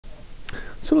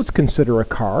So let's consider a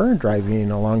car driving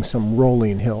along some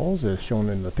rolling hills as shown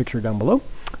in the picture down below.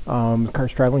 The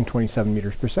car's traveling 27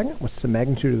 meters per second. What's the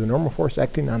magnitude of the normal force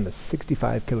acting on the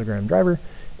 65 kilogram driver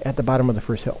at the bottom of the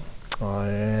first hill?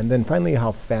 And then finally,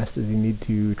 how fast does he need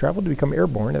to travel to become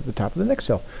airborne at the top of the next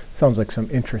hill? Sounds like some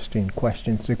interesting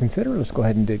questions to consider. Let's go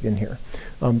ahead and dig in here.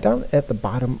 Down at the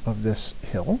bottom of this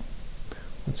hill,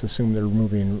 let's assume they're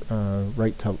moving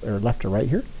left to right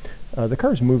here. The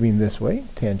car is moving this way,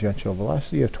 tangential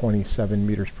velocity of 27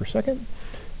 meters per second.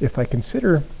 If I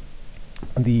consider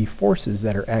the forces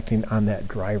that are acting on that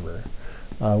driver,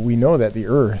 we know that the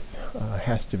Earth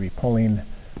has to be pulling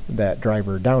that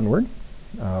driver downward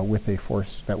with a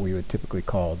force that we would typically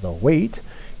call the weight.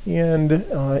 And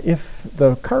if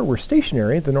the car were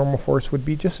stationary, the normal force would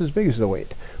be just as big as the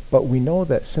weight. But we know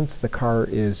that since the car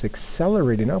is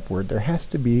accelerating upward, there has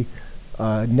to be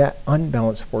net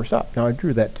unbalanced force up. Now I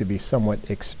drew that to be somewhat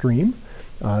extreme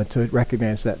to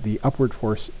recognize that the upward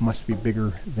force must be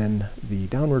bigger than the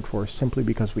downward force simply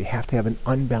because we have to have an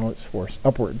unbalanced force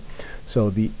upward. So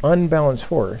the unbalanced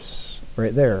force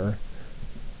right there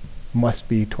must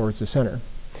be towards the center.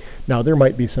 Now there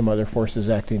might be some other forces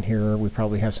acting here. We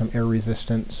probably have some air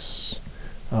resistance.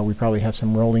 We probably have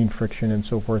some rolling friction and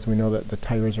so forth. We know that the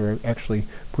tires are actually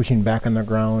pushing back on the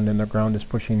ground and the ground is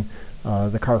pushing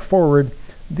the car forward.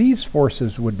 These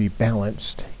forces would be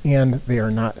balanced and they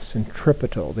are not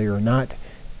centripetal. They are not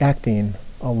acting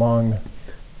along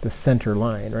the center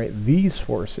line, right? These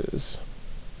forces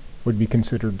would be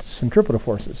considered centripetal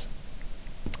forces.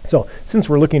 So since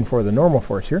we're looking for the normal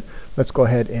force here, let's go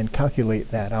ahead and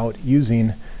calculate that out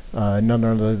using none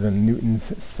other than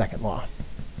Newton's second law.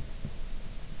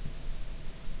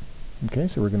 Okay,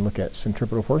 so we're going to look at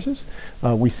centripetal forces.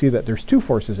 We see that there's two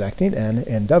forces acting, N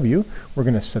and W. We're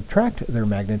going to subtract their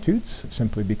magnitudes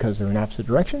simply because they're in opposite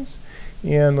directions.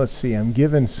 And let's see, I'm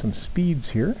given some speeds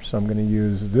here, so I'm going to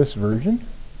use this version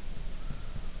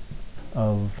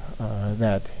of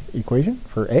that equation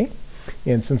for A.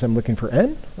 And since I'm looking for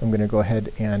N, I'm going to go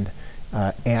ahead and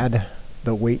add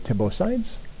the weight to both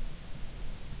sides.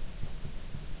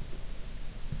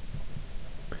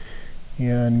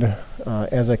 And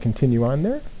as I continue on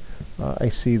there, I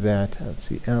see that, let's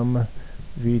see, mv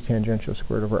tangential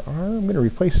squared over r. I'm going to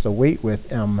replace the weight with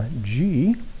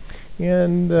mg.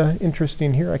 And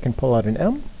interesting here, I can pull out an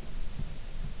m.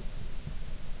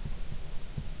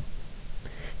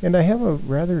 And I have a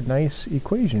rather nice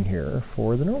equation here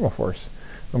for the normal force.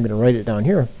 I'm going to write it down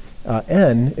here.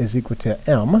 N is equal to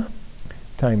m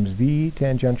times v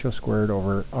tangential squared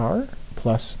over r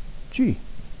plus g.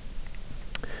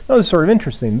 Now this is sort of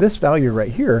interesting. This value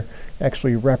right here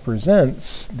actually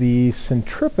represents the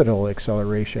centripetal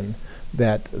acceleration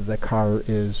that the car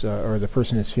is, or the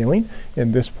person is feeling.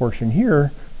 And this portion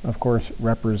here, of course,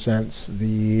 represents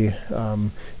the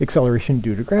acceleration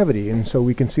due to gravity. And so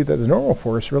we can see that the normal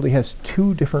force really has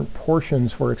two different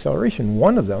portions for acceleration.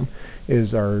 One of them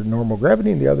is our normal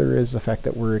gravity, and the other is the fact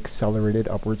that we're accelerated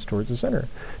upwards towards the center.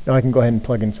 Now I can go ahead and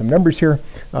plug in some numbers here.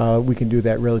 We can do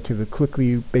that relatively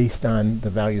quickly based on the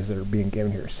values that are being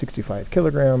given here. 65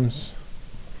 kilograms.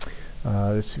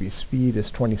 Let's see, speed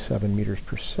is 27 meters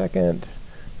per second.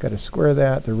 Got to square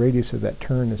that. The radius of that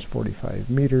turn is 45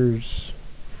 meters.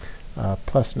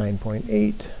 Plus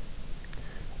 9.8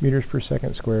 meters per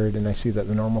second squared, and I see that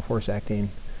the normal force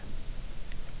acting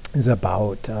is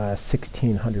about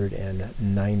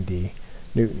 1690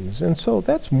 newtons. And so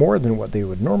that's more than what they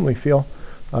would normally feel.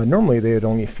 Normally they would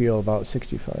only feel about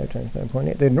 65 times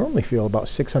 9.8. They'd normally feel about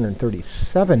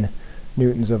 637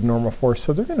 newtons of normal force,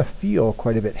 so they're going to feel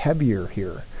quite a bit heavier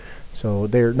here. So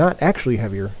they're not actually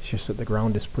heavier, it's just that the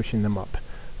ground is pushing them up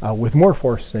with more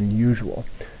force than usual.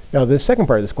 Now the second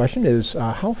part of this question is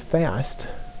how fast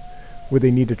would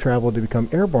they need to travel to become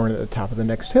airborne at the top of the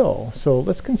next hill? So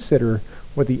let's consider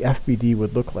what the FBD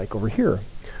would look like over here.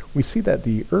 We see that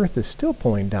the Earth is still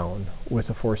pulling down with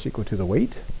a force equal to the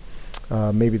weight.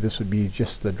 Maybe this would be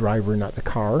just the driver, not the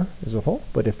car as a whole.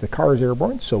 But if the car is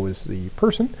airborne, so is the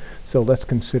person. So let's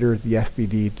consider the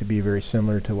FBD to be very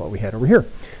similar to what we had over here.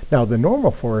 Now the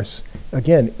normal force,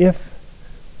 again, if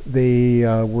they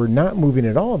were not moving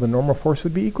at all, the normal force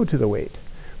would be equal to the weight.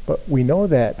 But we know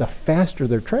that the faster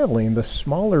they're traveling, the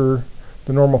smaller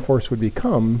the normal force would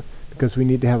become because we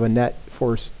need to have a net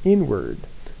force inward.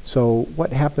 So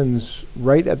what happens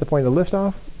right at the point of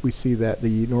liftoff? We see that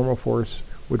the normal force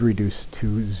would reduce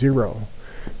to 0.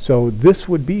 So this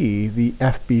would be the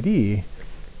FBD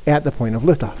at the point of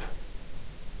liftoff.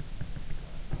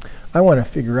 I want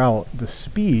to figure out the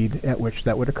speed at which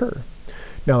that would occur.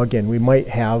 Now again, we might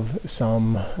have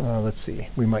some, let's see,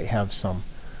 we might have some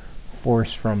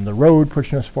force from the road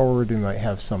pushing us forward. We might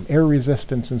have some air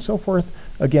resistance and so forth.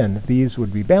 Again, these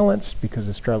would be balanced because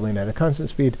it's traveling at a constant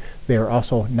speed. They are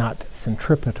also not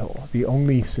centripetal. The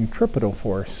only centripetal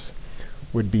force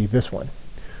would be this one.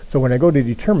 So when I go to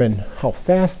determine how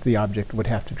fast the object would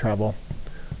have to travel,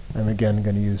 I'm again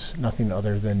going to use nothing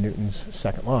other than Newton's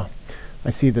second law. I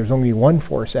see there's only one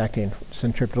force acting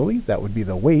centripetally. That would be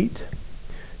the weight.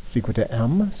 It's equal to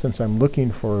m. Since I'm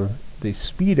looking for the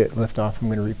speed at liftoff, I'm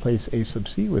going to replace a sub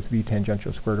c with v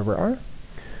tangential squared over r. I'm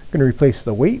going to replace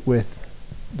the weight with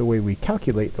the way we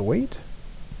calculate the weight.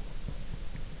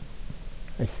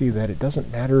 I see that it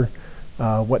doesn't matter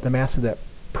what the mass of that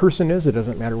person is. It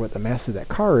doesn't matter what the mass of that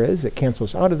car is. It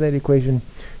cancels out of that equation.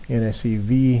 And I see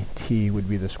vt would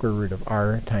be the square root of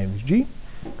r times g.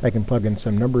 I can plug in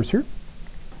some numbers here.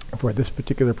 For this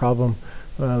particular problem,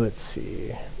 let's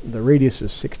see, the radius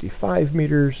is 65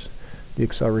 meters, the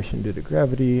acceleration due to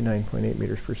gravity, 9.8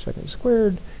 meters per second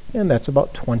squared, and that's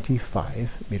about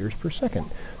 25 meters per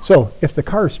second. So if the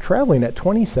car is traveling at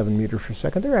 27 meters per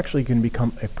second, they're actually going to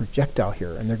become a projectile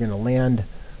here, and they're going to land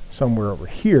somewhere over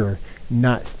here,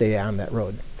 not stay on that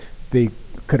road. They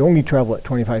could only travel at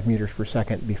 25 meters per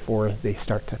second before they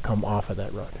start to come off of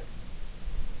that road.